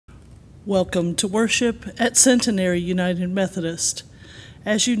Welcome to worship at Centenary United Methodist.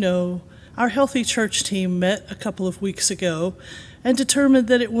 As you know, our Healthy Church team met a couple of weeks ago and determined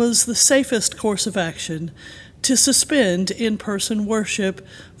that it was the safest course of action to suspend in-person worship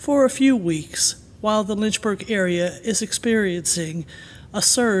for a few weeks while the Lynchburg area is experiencing a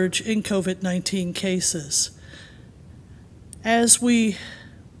surge in COVID-19 cases. As we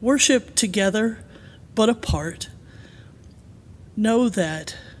worship together but apart, know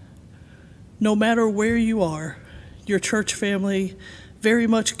that no matter where you are, your church family very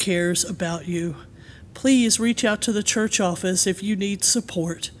much cares about you. Please reach out to the church office if you need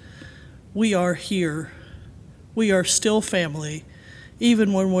support. We are here. We are still family,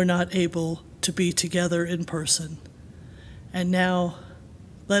 even when we're not able to be together in person. And now,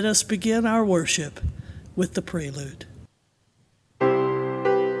 let us begin our worship with the prelude.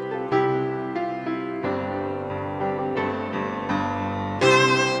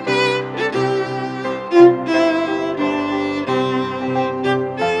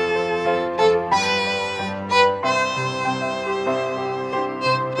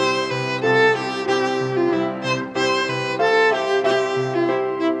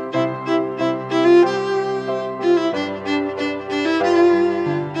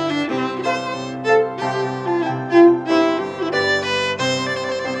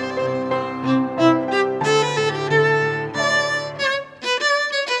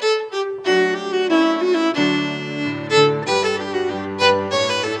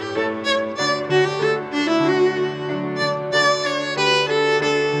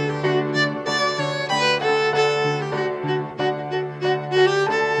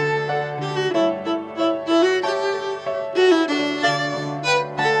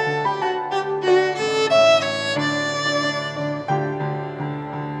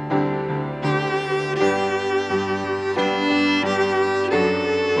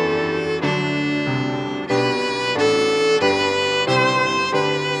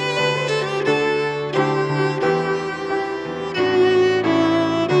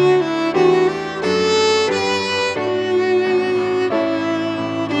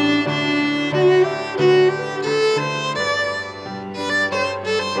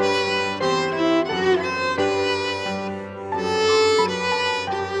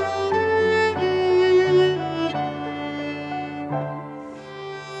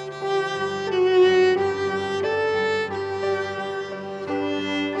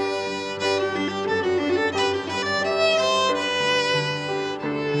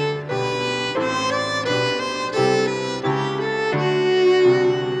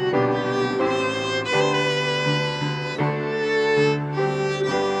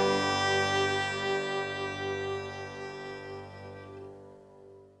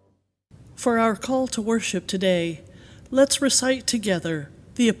 For our call to worship today, let's recite together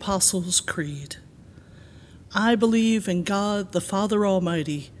the Apostles' Creed. I believe in God, the Father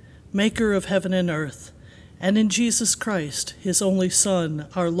Almighty, maker of heaven and earth, and in Jesus Christ, his only Son,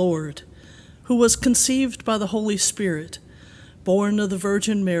 our Lord, who was conceived by the Holy Spirit, born of the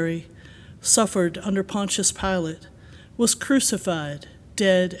Virgin Mary, suffered under Pontius Pilate, was crucified,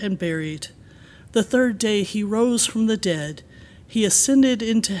 dead, and buried. The third day he rose from the dead. He ascended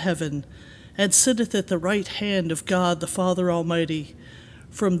into heaven, and sitteth at the right hand of God the Father Almighty.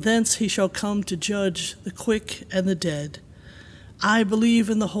 From thence he shall come to judge the quick and the dead. I believe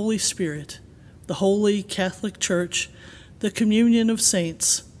in the Holy Spirit, the holy Catholic Church, the communion of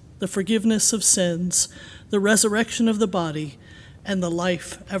saints, the forgiveness of sins, the resurrection of the body, and the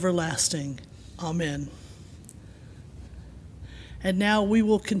life everlasting. Amen. And now we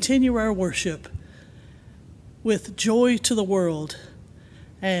will continue our worship with Joy to the World.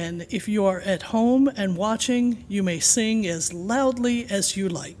 And if you are at home and watching, you may sing as loudly as you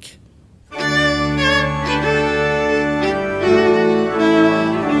like.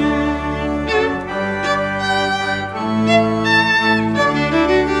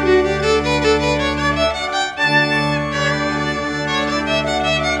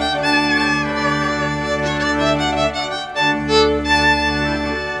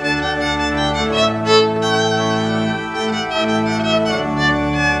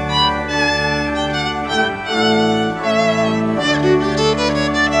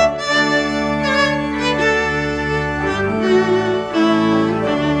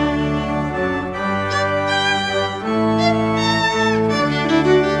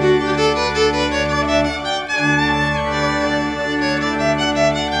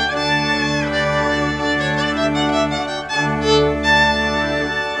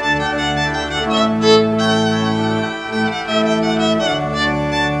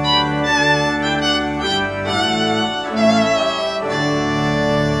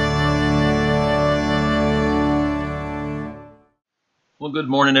 Well, good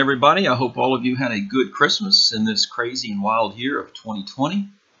morning, everybody. I hope all of you had a good Christmas in this crazy and wild year of 2020.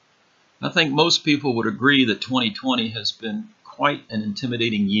 I think most people would agree that 2020 has been quite an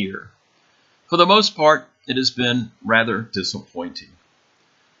intimidating year. For the most part, it has been rather disappointing.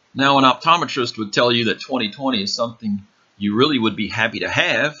 Now, an optometrist would tell you that 2020 is something you really would be happy to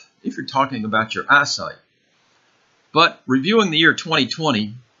have if you're talking about your eyesight. But reviewing the year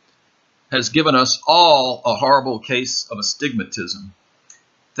 2020 has given us all a horrible case of astigmatism.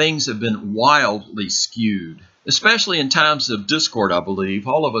 Things have been wildly skewed. Especially in times of discord, I believe,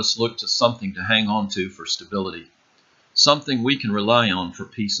 all of us look to something to hang on to for stability, something we can rely on for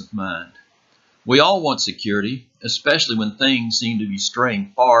peace of mind. We all want security, especially when things seem to be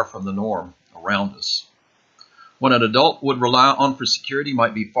straying far from the norm around us. What an adult would rely on for security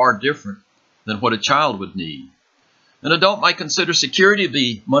might be far different than what a child would need. An adult might consider security to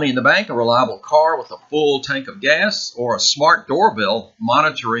be money in the bank, a reliable car with a full tank of gas, or a smart doorbell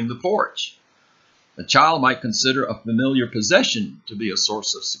monitoring the porch. A child might consider a familiar possession to be a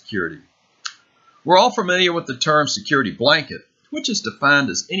source of security. We're all familiar with the term security blanket, which is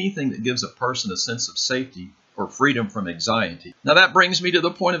defined as anything that gives a person a sense of safety or freedom from anxiety. Now that brings me to the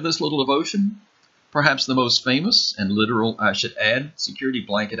point of this little devotion. Perhaps the most famous and literal, I should add, security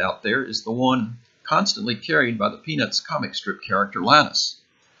blanket out there is the one constantly carried by the Peanuts comic strip character Linus.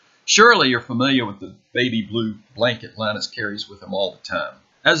 Surely you're familiar with the baby blue blanket Linus carries with him all the time.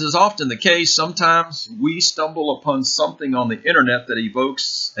 As is often the case, sometimes we stumble upon something on the internet that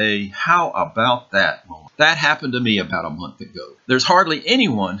evokes a "how about that" moment. That happened to me about a month ago. There's hardly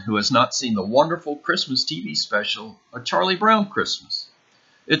anyone who has not seen the wonderful Christmas TV special, A Charlie Brown Christmas.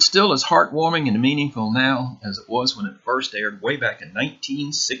 It's still as heartwarming and meaningful now as it was when it first aired way back in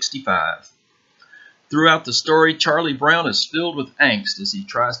 1965. Throughout the story, Charlie Brown is filled with angst as he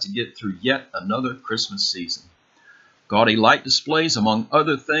tries to get through yet another Christmas season. Gaudy light displays, among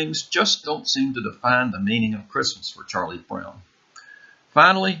other things, just don't seem to define the meaning of Christmas for Charlie Brown.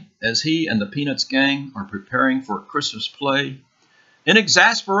 Finally, as he and the Peanuts gang are preparing for a Christmas play, in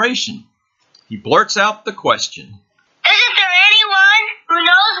exasperation, he blurts out the question, "Isn't there anyone who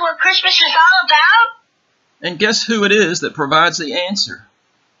knows what Christmas is all about?" And guess who it is that provides the answer?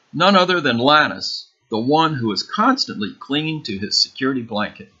 None other than Linus, the one who is constantly clinging to his security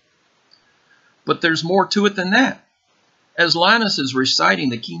blanket. But there's more to it than that. As Linus is reciting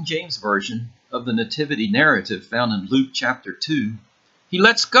the King James Version of the Nativity narrative found in Luke chapter 2, he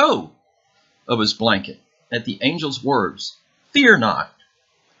lets go of his blanket at the angel's words, "Fear not."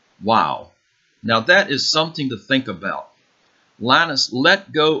 Wow. Now that is something to think about. Linus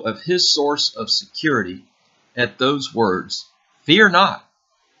let go of his source of security at those words, "Fear not."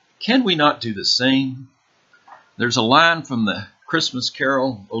 Can we not do the same? There's a line from the Christmas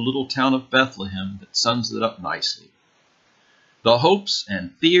carol, "O Little Town of Bethlehem," that sums it up nicely. The hopes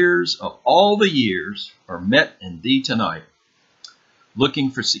and fears of all the years are met in thee tonight. Looking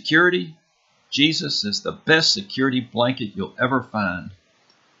for security? Jesus is the best security blanket you'll ever find.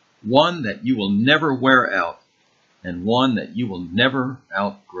 One that you will never wear out, and one that you will never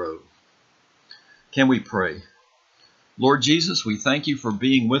outgrow. Can we pray? Lord Jesus, we thank you for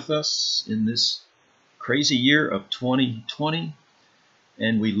being with us in this crazy year of 2020,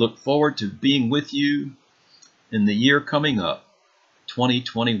 and we look forward to being with you in the year coming up,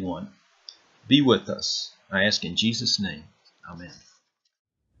 2021. Be with us. I ask in Jesus' name. Amen.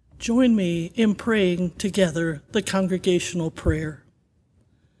 Join me in praying together the congregational prayer.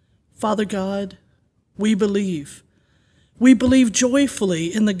 Father God, we believe. We believe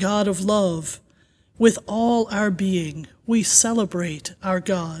joyfully in the God of love. With all our being, we celebrate our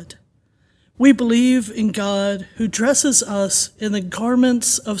God. We believe in God who dresses us in the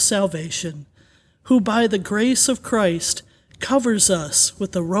garments of salvation, who by the grace of Christ covers us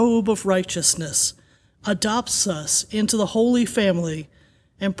with the robe of righteousness, adopts us into the holy family,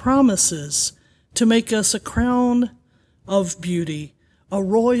 and promises to make us a crown of beauty, a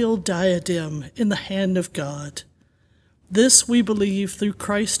royal diadem in the hand of God. This we believe through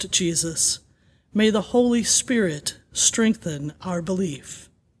Christ Jesus. May the Holy Spirit strengthen our belief.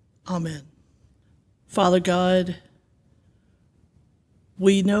 Amen. Father God,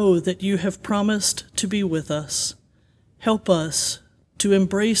 we know that you have promised to be with us. Help us to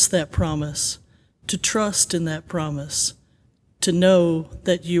embrace that promise, to trust in that promise, to know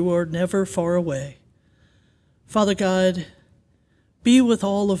that you are never far away. Father God, be with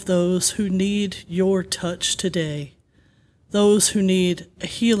all of those who need your touch today, those who need a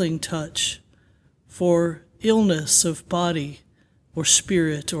healing touch for illness of body or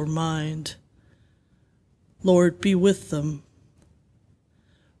spirit or mind. Lord, be with them.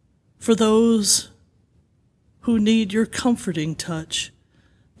 For those who need your comforting touch,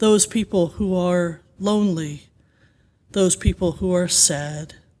 those people who are lonely, those people who are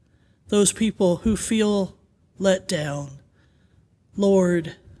sad, those people who feel let down.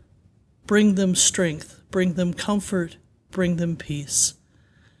 Lord, bring them strength, bring them comfort, bring them peace.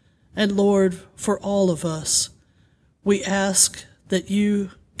 And Lord, for all of us, we ask that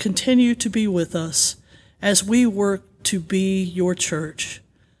you continue to be with us as we work to be your church.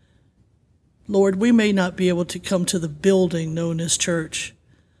 Lord, we may not be able to come to the building known as church,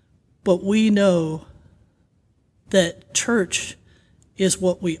 but we know that church is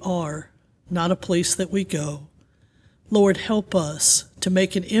what we are, not a place that we go. Lord, help us to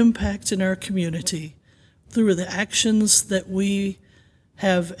make an impact in our community through the actions that we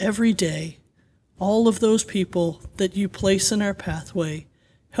have every day. All of those people that you place in our pathway,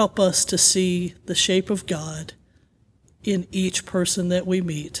 help us to see the shape of God in each person that we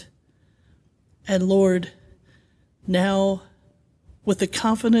meet. And Lord, now, with the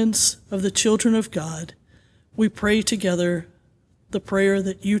confidence of the children of God, we pray together the prayer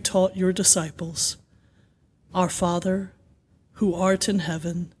that you taught your disciples. Our Father, who art in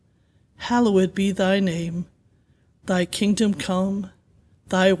heaven, hallowed be thy name. Thy kingdom come,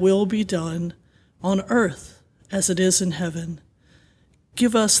 thy will be done, on earth as it is in heaven.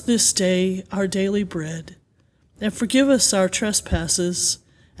 Give us this day our daily bread, and forgive us our trespasses,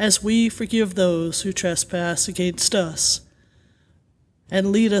 as we forgive those who trespass against us.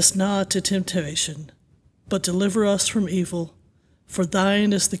 And lead us not to temptation, but deliver us from evil. For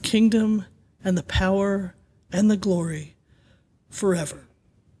thine is the kingdom, and the power, and the glory, forever.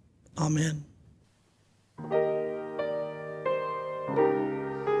 Amen.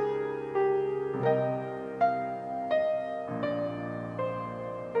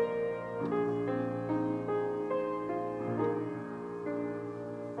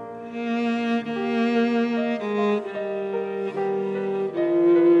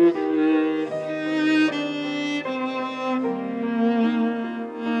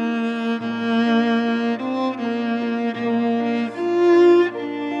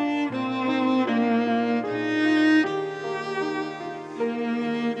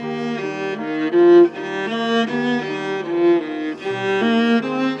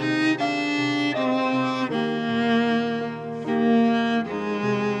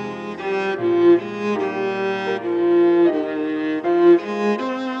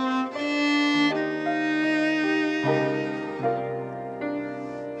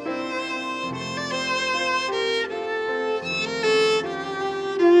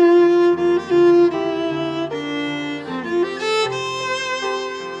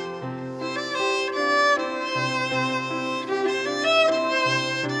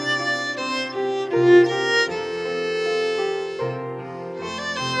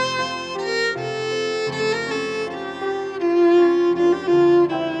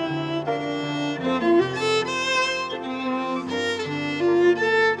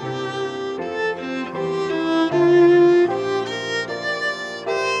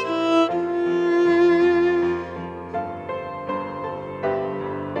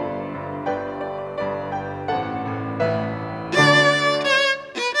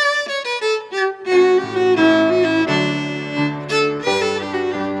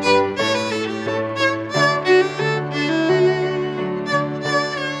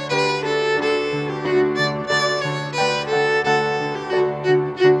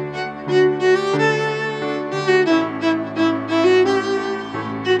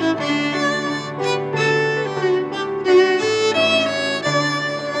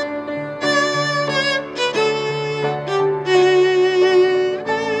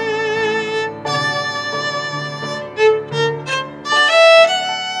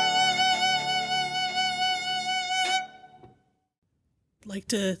 I'd like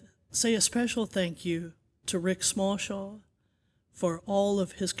to say a special thank you to Rick Smallshaw for all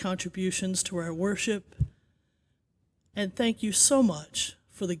of his contributions to our worship. And thank you so much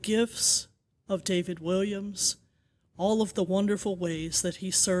for the gifts of David Williams, all of the wonderful ways that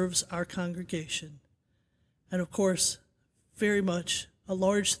he serves our congregation. And of course, very much a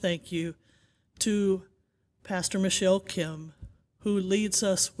large thank you to Pastor Michelle Kim, who leads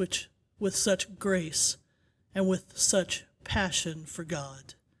us with such grace and with such passion for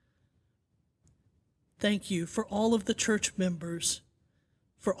God. Thank you for all of the church members,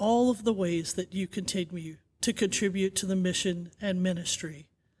 for all of the ways that you continue to contribute to the mission and ministry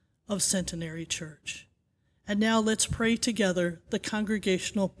of Centenary Church. And now let's pray together the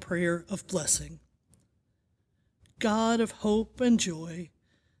congregational prayer of blessing. God of hope and joy,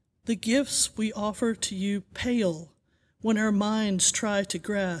 the gifts we offer to you pale when our minds try to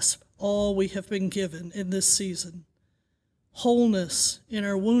grasp all we have been given in this season. Wholeness in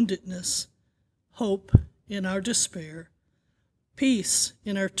our woundedness, hope in our despair, peace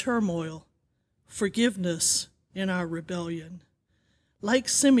in our turmoil, forgiveness in our rebellion. Like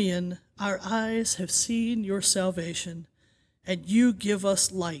Simeon, our eyes have seen your salvation, and you give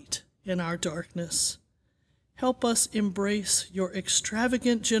us light in our darkness. Help us embrace your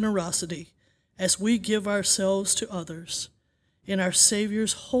extravagant generosity as we give ourselves to others. In our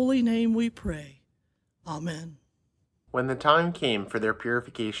Savior's holy name we pray. Amen. When the time came for their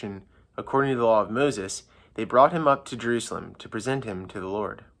purification, according to the law of Moses, they brought him up to Jerusalem to present him to the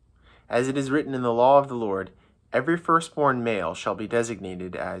Lord. As it is written in the law of the Lord, every firstborn male shall be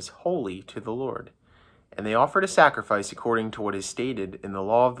designated as holy to the Lord. And they offered a sacrifice according to what is stated in the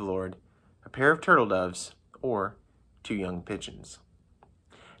law of the Lord, a pair of turtle doves, or 2 young pigeons.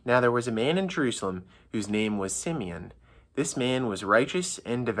 Now there was a man in Jerusalem whose name was Simeon. This man was righteous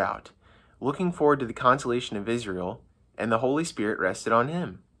and devout, looking forward to the consolation of Israel, and the Holy Spirit rested on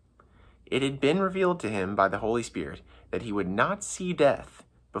him. It had been revealed to him by the Holy Spirit that he would not see death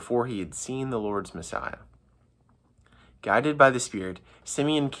before he had seen the Lord's Messiah. Guided by the Spirit,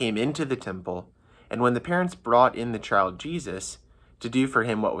 Simeon came into the temple, and when the parents brought in the child Jesus to do for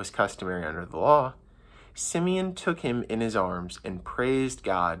him what was customary under the law, Simeon took him in his arms and praised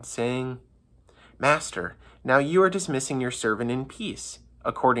God, saying, "Master, now you are dismissing your servant in peace,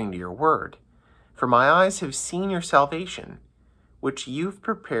 according to your word. For my eyes have seen your salvation, which you've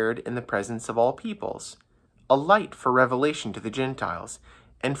prepared in the presence of all peoples, a light for revelation to the Gentiles,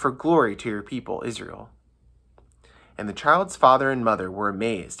 and for glory to your people Israel." And the child's father and mother were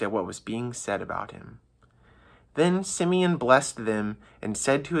amazed at what was being said about him. Then Simeon blessed them and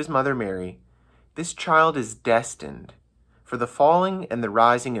said to his mother Mary, "This child is destined for the falling and the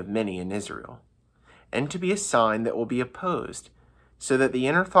rising of many in Israel, and to be a sign that will be opposed, so that the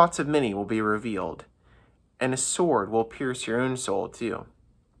inner thoughts of many will be revealed, and a sword will pierce your own soul too."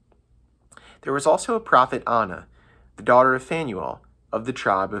 There was also a prophet Anna, the daughter of Phanuel, of the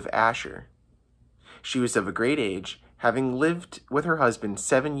tribe of Asher. She was of a great age, having lived with her husband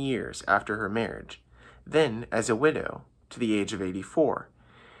 7 years after her marriage, then as a widow, to the age of 84.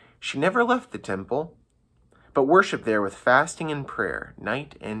 She never left the temple, but worshipped there with fasting and prayer,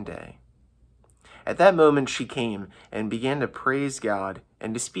 night and day. At that moment she came and began to praise God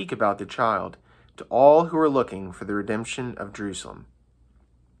and to speak about the child to all who were looking for the redemption of Jerusalem.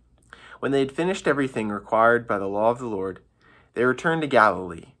 When they had finished everything required by the law of the Lord, they returned to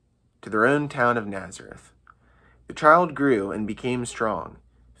Galilee, to their own town of Nazareth. The child grew and became strong,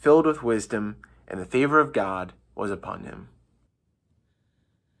 filled with wisdom, and the favor of God was upon him.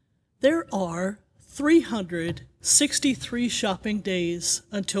 There are 363 shopping days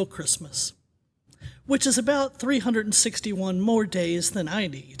until Christmas, which is about 361 more days than I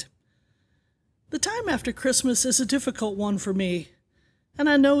need. The time after Christmas is a difficult one for me, and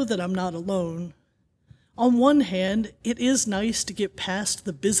I know that I'm not alone. On one hand, it is nice to get past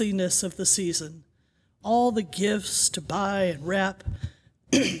the busyness of the season, all the gifts to buy and wrap,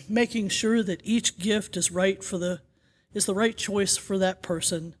 making sure that each gift is the right choice for that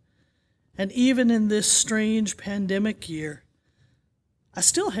person. And even in this strange pandemic year, I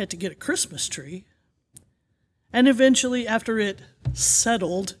still had to get a Christmas tree. And eventually, after it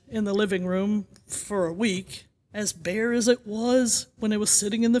settled in the living room for a week, as bare as it was when it was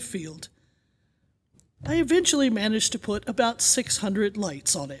sitting in the field, I eventually managed to put about 600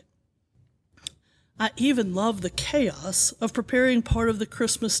 lights on it. I even love the chaos of preparing part of the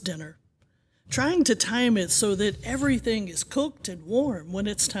Christmas dinner, trying to time it so that everything is cooked and warm when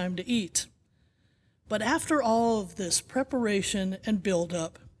it's time to eat. But after all of this preparation and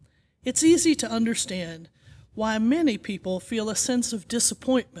build-up, it's easy to understand why many people feel a sense of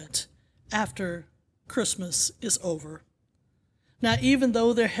disappointment after Christmas is over. Now, even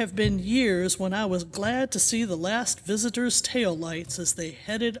though there have been years when I was glad to see the last visitors' taillights as they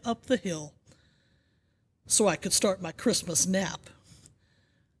headed up the hill, so I could start my Christmas nap,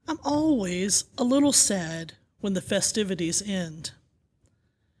 I'm always a little sad when the festivities end.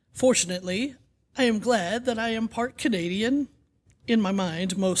 Fortunately, I am glad that I am part Canadian, in my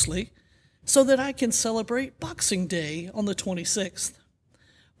mind mostly, so that I can celebrate Boxing Day on the 26th.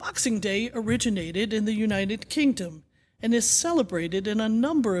 Boxing Day originated in the United Kingdom and is celebrated in a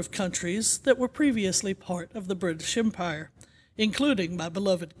number of countries that were previously part of the British Empire, including my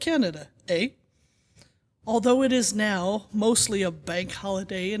beloved Canada, Although it is now mostly a bank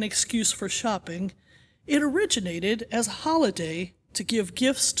holiday and excuse for shopping, it originated as a holiday to give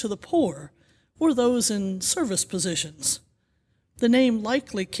gifts to the poor or those in service positions. The name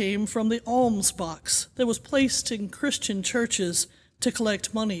likely came from the alms box that was placed in Christian churches to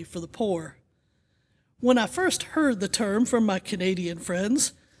collect money for the poor. When I first heard the term from my Canadian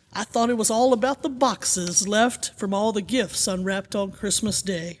friends, I thought it was all about the boxes left from all the gifts unwrapped on Christmas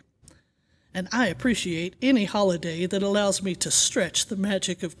Day. And I appreciate any holiday that allows me to stretch the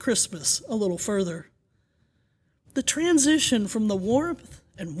magic of Christmas a little further. The transition from the warmth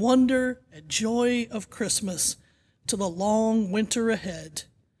and wonder and joy of Christmas to the long winter ahead,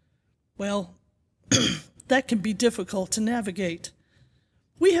 well, that can be difficult to navigate.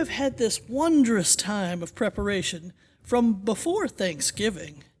 We have had this wondrous time of preparation from before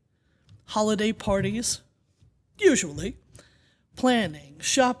Thanksgiving. Holiday parties, usually, planning,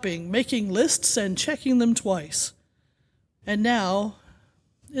 shopping, making lists, and checking them twice. And now,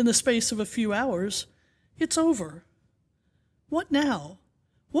 in the space of a few hours, it's over. What now?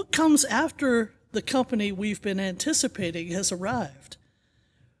 What comes after the company we've been anticipating has arrived?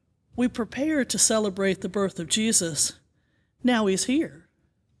 We prepare to celebrate the birth of Jesus. Now he's here.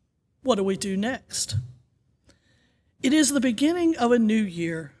 What do we do next? It is the beginning of a new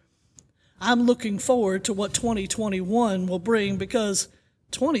year. I'm looking forward to what 2021 will bring because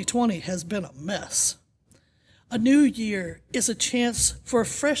 2020 has been a mess. A new year is a chance for a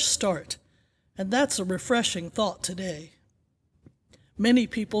fresh start, and that's a refreshing thought today. Many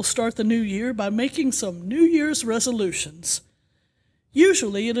people start the new year by making some New Year's resolutions.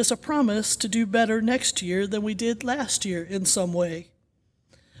 Usually it is a promise to do better next year than we did last year in some way.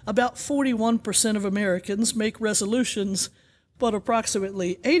 About 41% of Americans make resolutions, but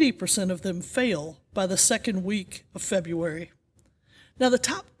approximately 80% of them fail by the second week of February. Now, the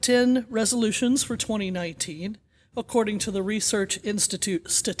top 10 resolutions for 2019, according to the Research Institute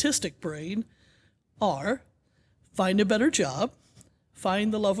Statistic Brain, are find a better job,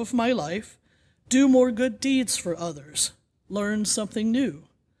 find the love of my life, do more good deeds for others, learn something new,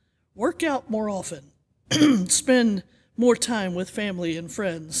 work out more often, spend more time with family and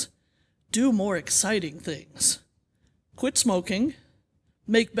friends, do more exciting things, quit smoking,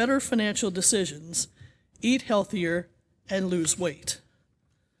 make better financial decisions, eat healthier, and lose weight.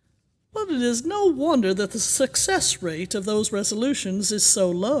 Well, it is no wonder that the success rate of those resolutions is so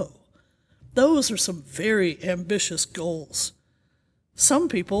low. Those are some very ambitious goals. Some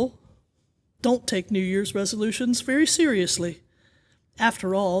people don't take New Year's resolutions very seriously.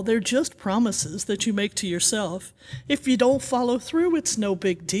 After all, they're just promises that you make to yourself. If you don't follow through, it's no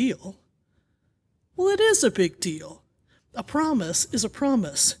big deal. Well, it is a big deal. A promise is a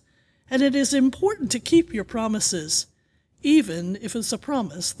promise, and it is important to keep your promises, even if it's a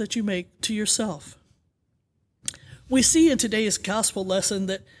promise that you make to yourself. We see in today's gospel lesson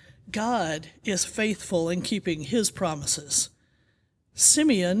that God is faithful in keeping his promises.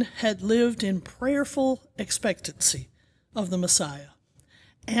 Simeon had lived in prayerful expectancy of the Messiah.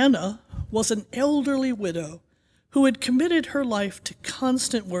 Anna was an elderly widow who had committed her life to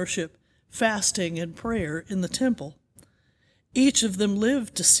constant worship, fasting, and prayer in the temple. Each of them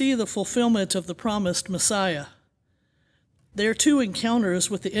lived to see the fulfillment of the promised Messiah. Their two encounters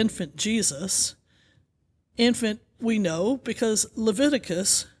with the infant Jesus, infant we know because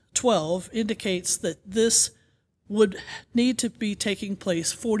Leviticus 12 indicates that this would need to be taking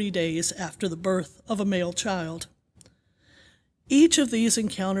place 40 days after the birth of a male child. Each of these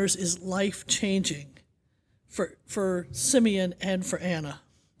encounters is life-changing for Simeon and for Anna.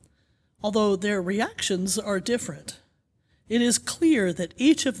 Although their reactions are different, it is clear that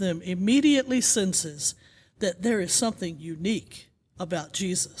each of them immediately senses that there is something unique about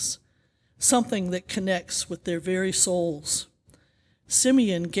Jesus, something that connects with their very souls.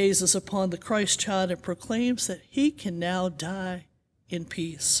 Simeon gazes upon the Christ child and proclaims that he can now die in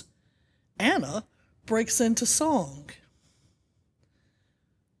peace. Anna breaks into song.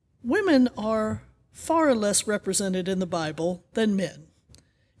 Women are far less represented in the Bible than men,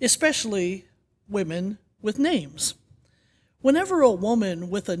 especially women with names. Whenever a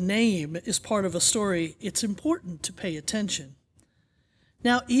woman with a name is part of a story, it's important to pay attention.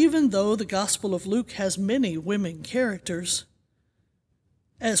 Now, even though the Gospel of Luke has many women characters,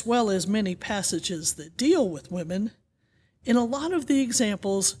 as well as many passages that deal with women, in a lot of the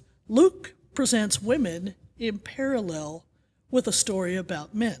examples, Luke presents women in parallel with a story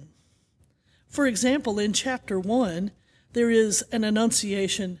about men. For example, in chapter 1, there is an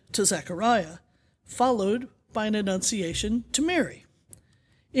annunciation to Zechariah, followed by an annunciation to Mary.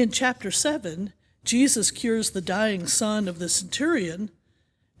 In chapter 7, Jesus cures the dying son of the centurion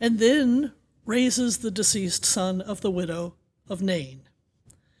and then raises the deceased son of the widow of Nain.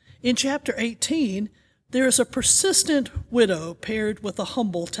 In chapter 18, there is a persistent widow paired with a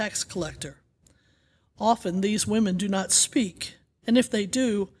humble tax collector. Often these women do not speak, and if they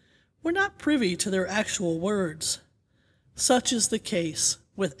do, we're not privy to their actual words. Such is the case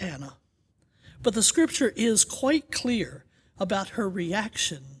with Anna. But the scripture is quite clear about her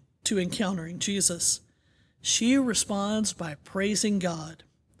reaction to encountering Jesus. She responds by praising God.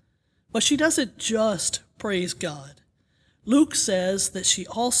 But she doesn't just praise God. Luke says that she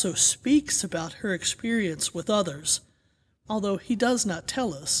also speaks about her experience with others, although he does not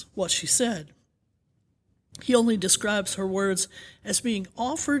tell us what she said. He only describes her words as being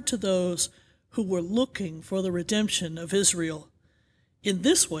offered to those who were looking for the redemption of Israel. In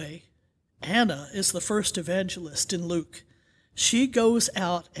this way, Anna is the first evangelist in Luke. She goes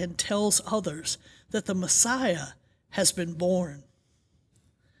out and tells others that the Messiah has been born.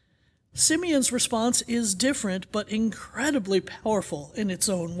 Simeon's response is different but incredibly powerful in its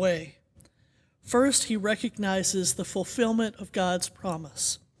own way. First, he recognizes the fulfillment of God's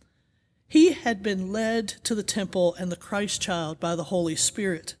promise. He had been led to the temple and the Christ child by the Holy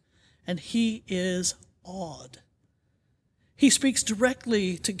Spirit, and he is awed. He speaks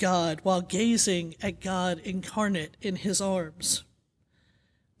directly to God while gazing at God incarnate in his arms.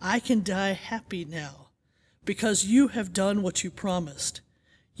 I can die happy now because you have done what you promised.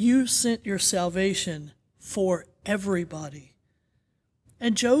 You sent your salvation for everybody.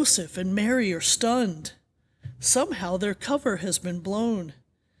 And Joseph and Mary are stunned. Somehow their cover has been blown.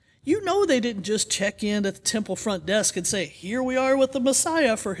 You know they didn't just check in at the temple front desk and say, "Here we are with the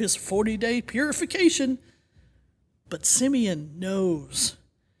Messiah for his 40-day purification." But Simeon knows.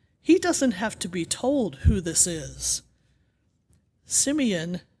 He doesn't have to be told who this is.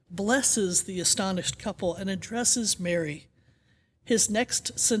 Simeon blesses the astonished couple and addresses Mary. His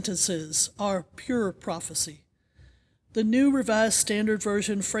next sentences are pure prophecy. The New Revised Standard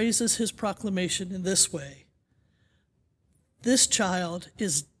Version phrases his proclamation in this way: "This child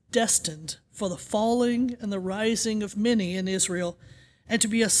is destined for the falling and the rising of many in Israel, and to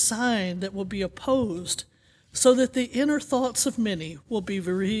be a sign that will be opposed, so that the inner thoughts of many will be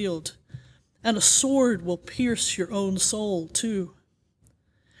revealed, and a sword will pierce your own soul too."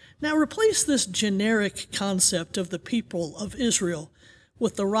 Now replace this generic concept of the people of Israel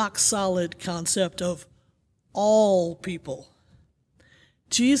with the rock-solid concept of all people.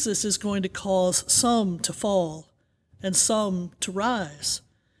 Jesus is going to cause some to fall and some to rise.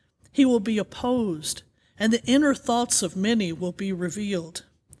 He will be opposed, and the inner thoughts of many will be revealed,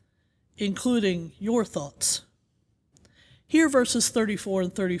 including your thoughts. Hear verses 34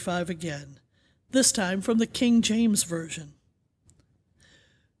 and 35 again, this time from the King James Version.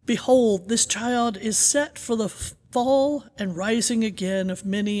 "Behold, this child is set for the fall and rising again of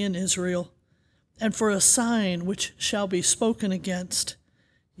many in Israel, and for a sign which shall be spoken against.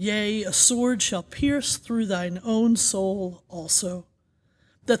 Yea, a sword shall pierce through thine own soul also,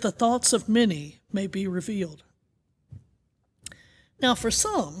 that the thoughts of many may be revealed." Now for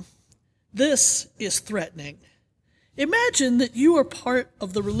some, this is threatening. Imagine that you are part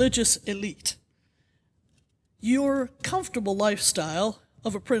of the religious elite. Your comfortable lifestyle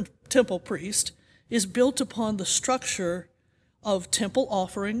of a temple priest is built upon the structure of temple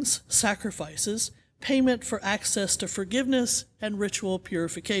offerings, sacrifices, payment for access to forgiveness, and ritual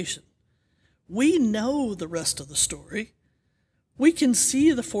purification. We know the rest of the story. We can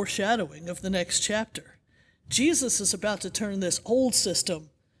see the foreshadowing of the next chapter. Jesus is about to turn this old system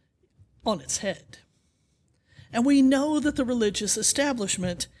on its head. And we know that the religious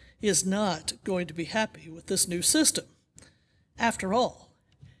establishment is not going to be happy with this new system. After all,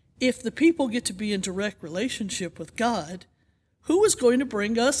 if the people get to be in direct relationship with God, who is going to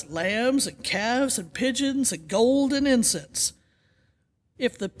bring us lambs and calves and pigeons and gold and incense?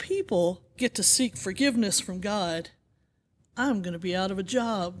 If the people get to seek forgiveness from God, I'm going to be out of a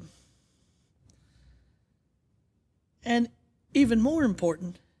job. And even more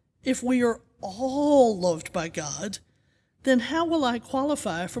important, if we are all loved by God, then how will I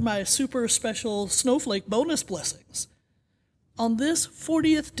qualify for my super special snowflake bonus blessings? On this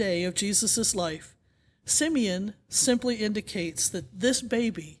 40th day of Jesus' life, Simeon simply indicates that this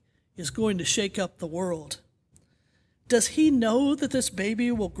baby is going to shake up the world. Does he know that this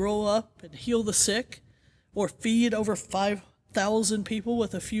baby will grow up and heal the sick, or feed over 5,000 people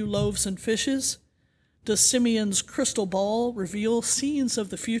with a few loaves and fishes? Does Simeon's crystal ball reveal scenes of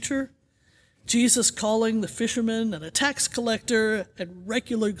the future? Jesus calling the fisherman and a tax collector and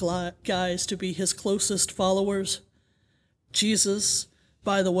regular guys to be his closest followers? Jesus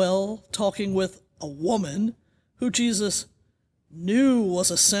by the well talking with a woman who Jesus knew was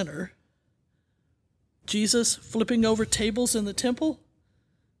a sinner? Jesus flipping over tables in the temple?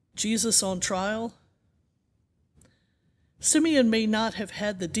 Jesus on trial? Simeon may not have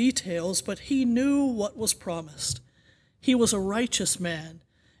had the details, but he knew what was promised. He was a righteous man,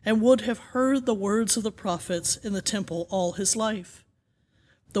 and would have heard the words of the prophets in the temple all his life.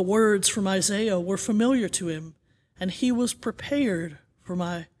 The words from Isaiah were familiar to him, and he was prepared, for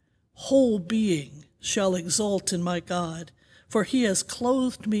my whole being shall exult in my God, for he has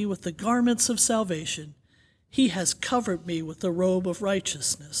clothed me with the garments of salvation. He has covered me with the robe of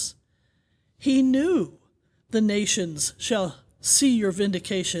righteousness. He knew the nations shall see your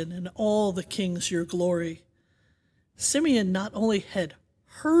vindication, and all the kings your glory. Simeon not only had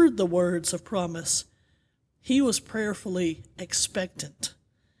heard the words of promise, he was prayerfully expectant.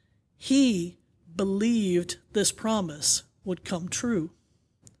 He believed this promise would come true.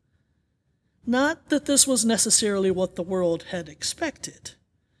 Not that this was necessarily what the world had expected.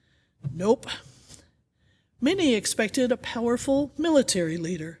 Nope. Many expected a powerful military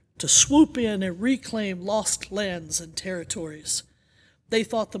leader to swoop in and reclaim lost lands and territories. They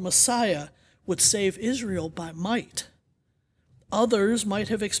thought the Messiah would save Israel by might. Others might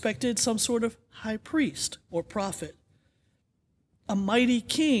have expected some sort of high priest or prophet. A mighty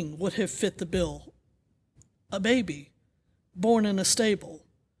king would have fit the bill. A baby, born in a stable,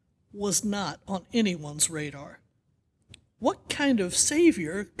 was not on anyone's radar. What kind of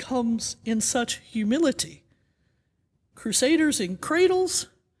savior comes in such humility? Crusaders in cradles?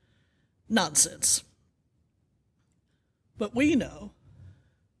 Nonsense. But we know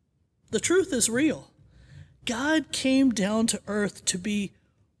the truth is real. God came down to earth to be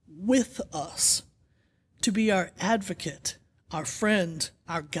with us, to be our advocate, our friend,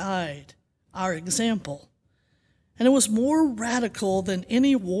 our guide, our example. And it was more radical than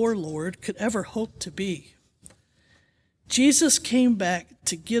any warlord could ever hope to be. Jesus came back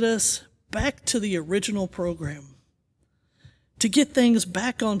to get us back to the original program, to get things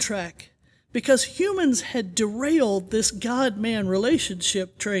back on track, because humans had derailed this God-man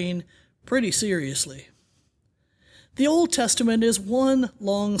relationship train pretty seriously. The Old Testament is one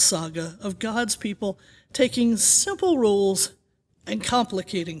long saga of God's people taking simple rules and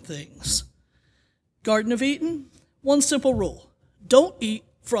complicating things. Garden of Eden, one simple rule: don't eat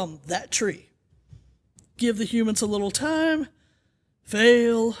from that tree. Give the humans a little time,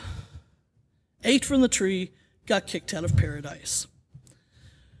 fail, ate from the tree, got kicked out of paradise.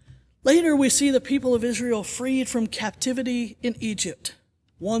 Later we see the people of Israel freed from captivity in Egypt.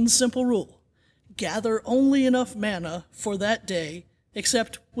 One simple rule: gather only enough manna for that day,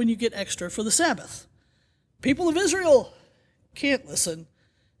 except when you get extra for the Sabbath. People of Israel can't listen.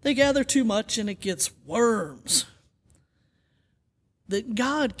 They gather too much and it gets worms. That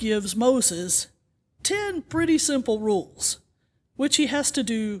God gives Moses 10 pretty simple rules, which he has to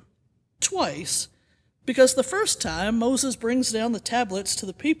do twice, because the first time Moses brings down the tablets to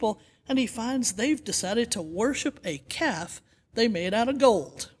the people and he finds they've decided to worship a calf they made out of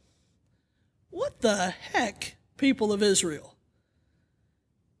gold. What the heck, people of Israel?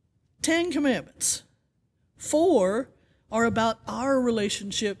 10 commandments. 4 are about our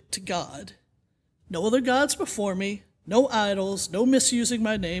relationship to God. No other gods before me, no idols, no misusing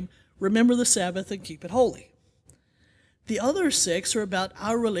my name, remember the Sabbath and keep it holy. The other 6 are about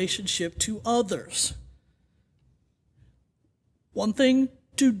our relationship to others. One thing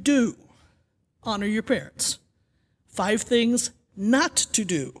to do: honor your parents. 5 things not to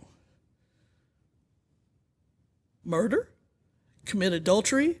do: murder, commit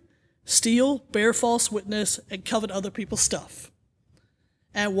adultery, steal, bear false witness, and covet other people's stuff.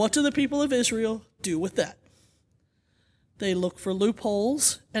 And what do the people of Israel do with that? They look for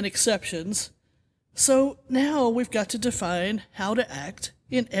loopholes and exceptions. So now we've got to define how to act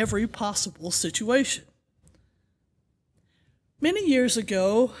in every possible situation. Many years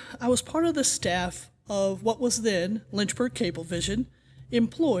ago, I was part of the staff of what was then Lynchburg Cablevision,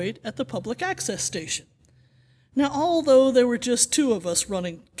 employed at the public access station. Now, although there were just 2 of us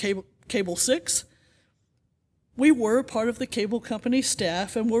running Cable 6, we were part of the cable company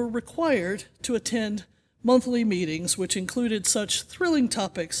staff and were required to attend monthly meetings, which included such thrilling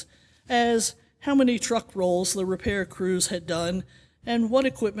topics as how many truck rolls the repair crews had done and what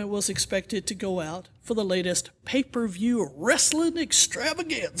equipment was expected to go out for the latest pay-per-view wrestling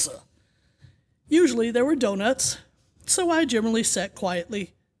extravaganza. Usually there were donuts, so I generally sat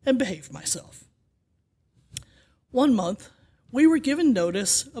quietly and behaved myself. One month, we were given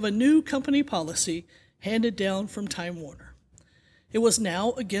notice of a new company policy handed down from Time Warner. It was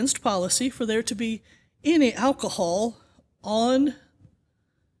now against policy for there to be any alcohol on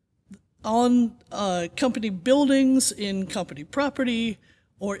company buildings, in company property,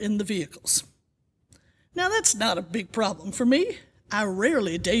 or in the vehicles. Now, that's not a big problem for me. I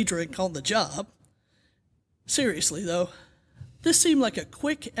rarely day drink on the job. Seriously, though, this seemed like a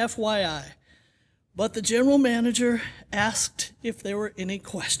quick FYI. But the general manager asked if there were any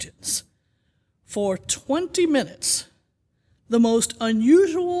questions. For 20 minutes, the most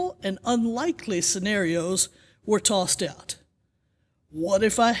unusual and unlikely scenarios were tossed out. What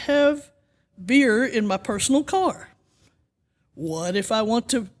if I have beer in my personal car? What if I want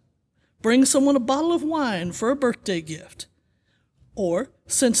to bring someone a bottle of wine for a birthday gift? Or,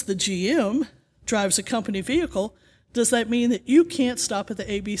 since the GM drives a company vehicle, does that mean that you can't stop at the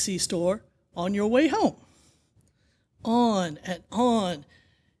ABC store on your way home? On and on.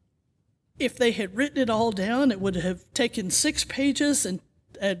 If they had written it all down, it would have taken 6 pages and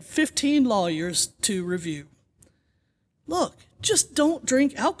 15 lawyers to review. Look, just don't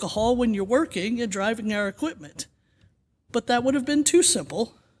drink alcohol when you're working and driving our equipment. But that would have been too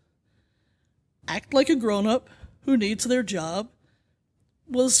simple. Act like a grown-up who needs their job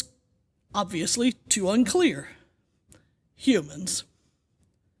was obviously too unclear. Humans.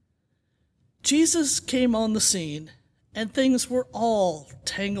 Jesus came on the scene, and things were all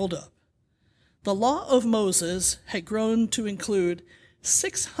tangled up. The law of Moses had grown to include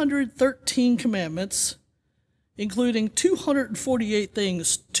 613 commandments, including 248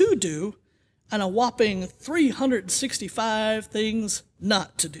 things to do and a whopping 365 things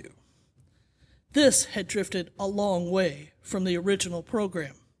not to do. This had drifted a long way from the original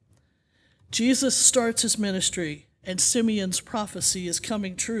program. Jesus starts his ministry, and Simeon's prophecy is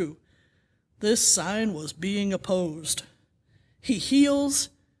coming true. This sign was being opposed. He heals,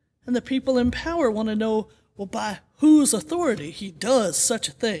 and the people in power want to know, well, by whose authority he does such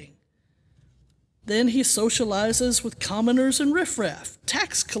a thing. Then he socializes with commoners and riffraff,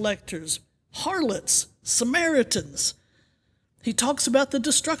 tax collectors, harlots, Samaritans. He talks about the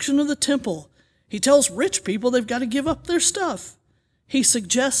destruction of the temple. He tells rich people they've got to give up their stuff. He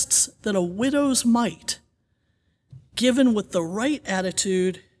suggests that a widow's mite, given with the right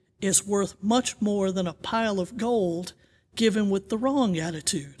attitude, is worth much more than a pile of gold given with the wrong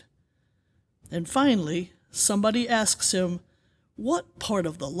attitude. And finally, somebody asks him what part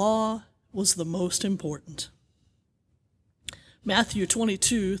of the law was the most important. Matthew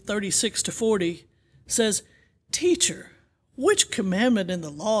 22:36-40 says, "Teacher, which commandment in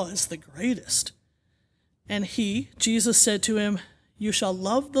the law is the greatest?" And he, Jesus, said to him, "You shall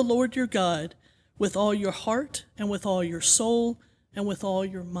love the Lord your God with all your heart and with all your soul and with all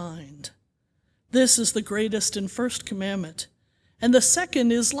your mind. This is the greatest and first commandment, and the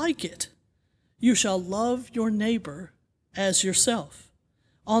second is like it. You shall love your neighbor as yourself.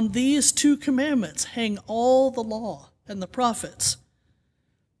 On these 2 commandments hang all the law and the prophets."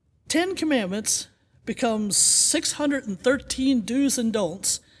 10 commandments becomes 613 do's and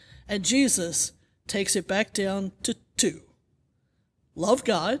don'ts, and Jesus takes it back down to 2. Love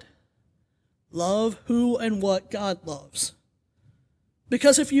God, love who and what God loves.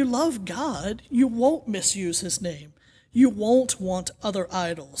 Because if you love God, you won't misuse his name. You won't want other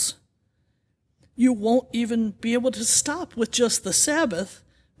idols. You won't even be able to stop with just the Sabbath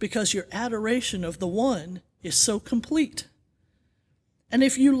because your adoration of the one is so complete. And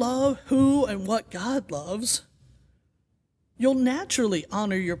if you love who and what God loves, you'll naturally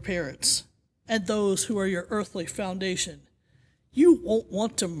honor your parents and those who are your earthly foundation. You won't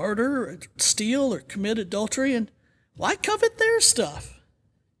want to murder or steal or commit adultery, and why covet their stuff?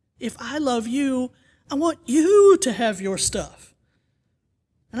 If I love you, I want you to have your stuff.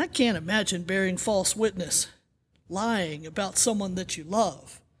 And I can't imagine bearing false witness, lying about someone that you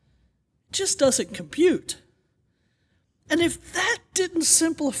love. It just doesn't compute. And if that didn't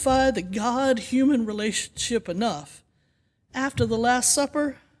simplify the God-human relationship enough, after the Last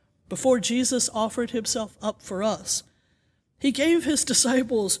Supper, before Jesus offered himself up for us, he gave his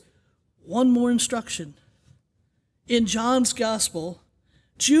disciples one more instruction. In John's Gospel,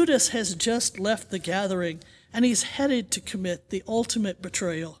 Judas has just left the gathering, and he's headed to commit the ultimate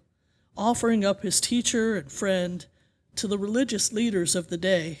betrayal, offering up his teacher and friend to the religious leaders of the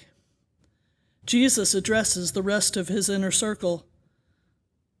day. Jesus addresses the rest of his inner circle.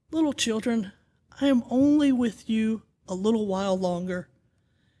 "Little children, I am only with you a little while longer.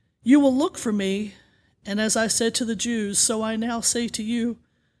 You will look for me, and as I said to the Jews, so I now say to you,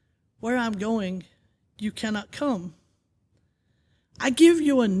 where I'm going, you cannot come. I give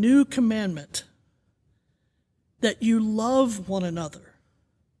you a new commandment, that you love one another.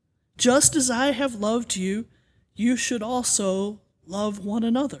 Just as I have loved you, you should also love one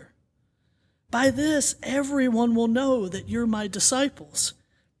another. By this, everyone will know that you're my disciples,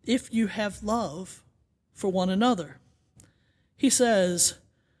 if you have love for one another." He says,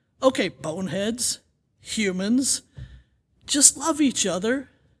 okay, boneheads, humans, just love each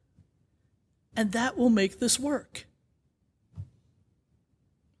other, and that will make this work.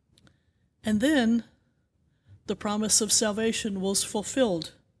 And then the promise of salvation was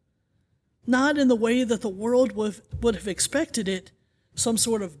fulfilled. Not in the way that the world would have expected it, some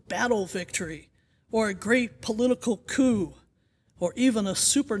sort of battle victory, or a great political coup, or even a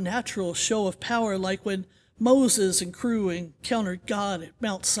supernatural show of power like when Moses and crew encountered God at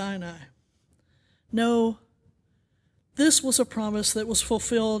Mount Sinai. No, this was a promise that was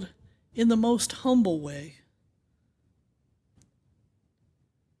fulfilled in the most humble way.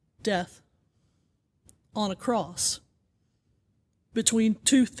 Death on a cross between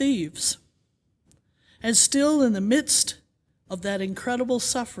two thieves. And still in the midst of that incredible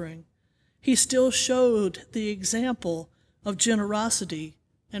suffering, he still showed the example of generosity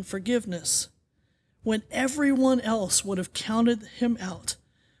and forgiveness. When everyone else would have counted him out,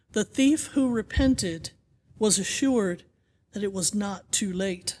 the thief who repented was assured that it was not too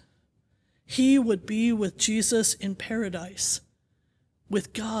late. He would be with Jesus in paradise.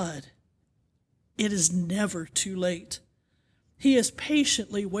 With God, it is never too late. He is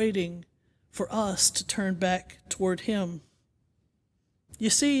patiently waiting for us to turn back toward him. You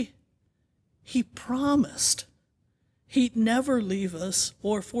see, he promised he'd never leave us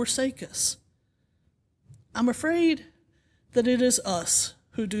or forsake us. I'm afraid that it is us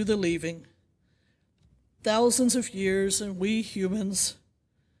who do the leaving. Thousands of years, and we humans,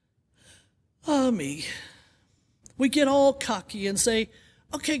 me, we get all cocky and say,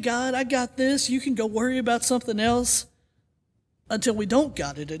 okay, God, I got this. You can go worry about something else, until we don't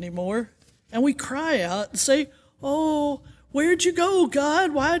got it anymore. And we cry out and say, oh, where'd you go,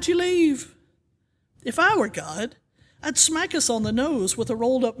 God? Why'd you leave? If I were God, I'd smack us on the nose with a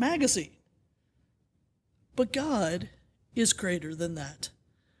rolled up magazine. But God is greater than that.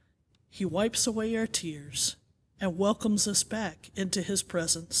 He wipes away our tears and welcomes us back into his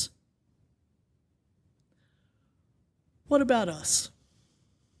presence. What about us?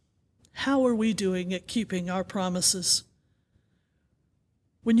 How are we doing at keeping our promises?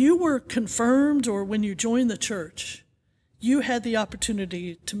 When you were confirmed or when you joined the church, you had the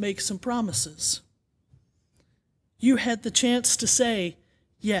opportunity to make some promises. You had the chance to say,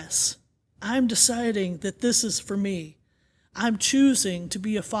 yes, I'm deciding that this is for me. I'm choosing to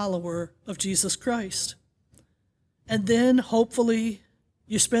be a follower of Jesus Christ. And then, hopefully,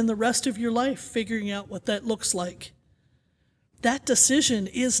 you spend the rest of your life figuring out what that looks like. That decision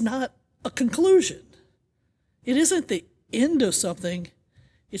is not a conclusion. It isn't the end of something.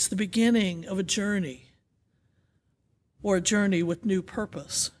 It's the beginning of a journey, or a journey with new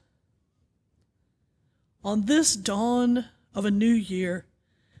purpose. On this dawn of a new year,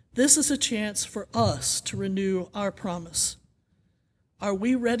 this is a chance for us to renew our promise. Are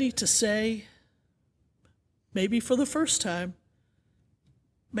we ready to say, maybe for the first time,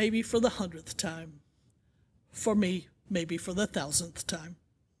 maybe for the 100th time, for me, maybe for the 1,000th time?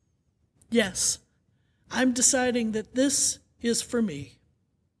 Yes, I'm deciding that this is for me.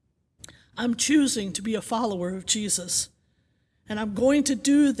 I'm choosing to be a follower of Jesus, and I'm going to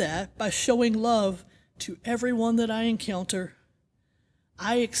do that by showing love to everyone that I encounter.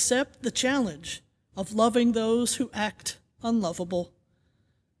 I accept the challenge of loving those who act unlovable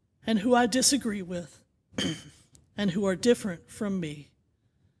and who I disagree with and who are different from me.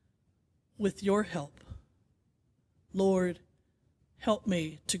 With your help, Lord, help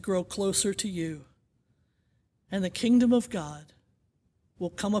me to grow closer to you, and the kingdom of God will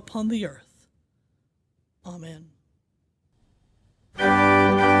come upon the earth. Amen.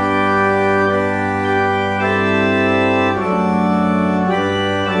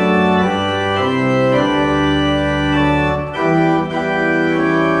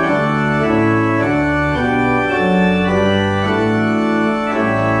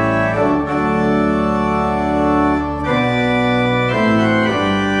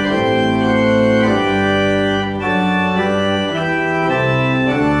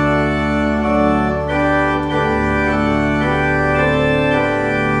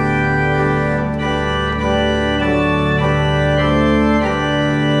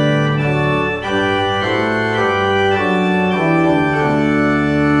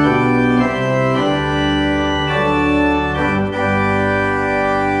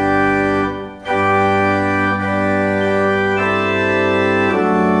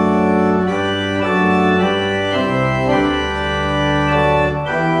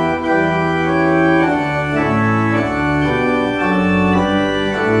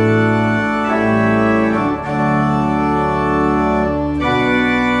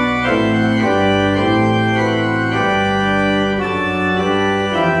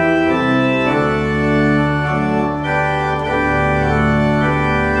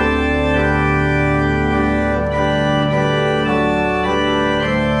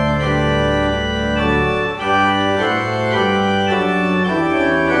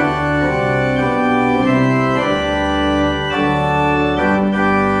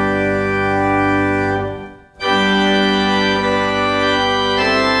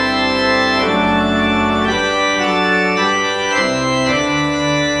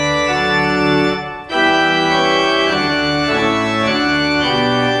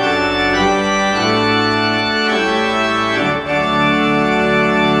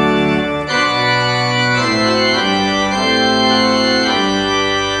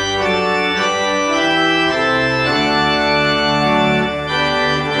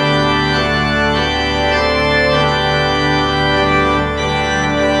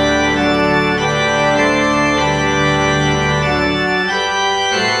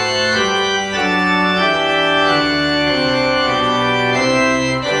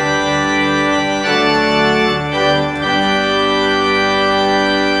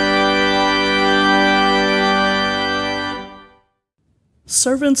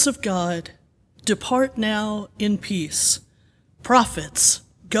 Servants of God, depart now in peace. Prophets,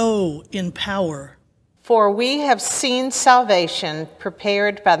 go in power. For we have seen salvation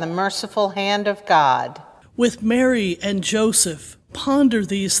prepared by the merciful hand of God. With Mary and Joseph, ponder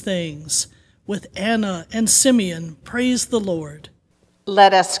these things. With Anna and Simeon, praise the Lord.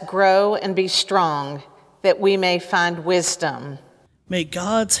 Let us grow and be strong, that we may find wisdom. May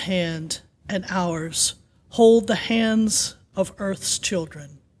God's hand and ours hold the hands of earth's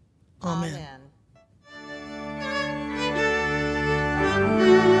children. Amen. Amen.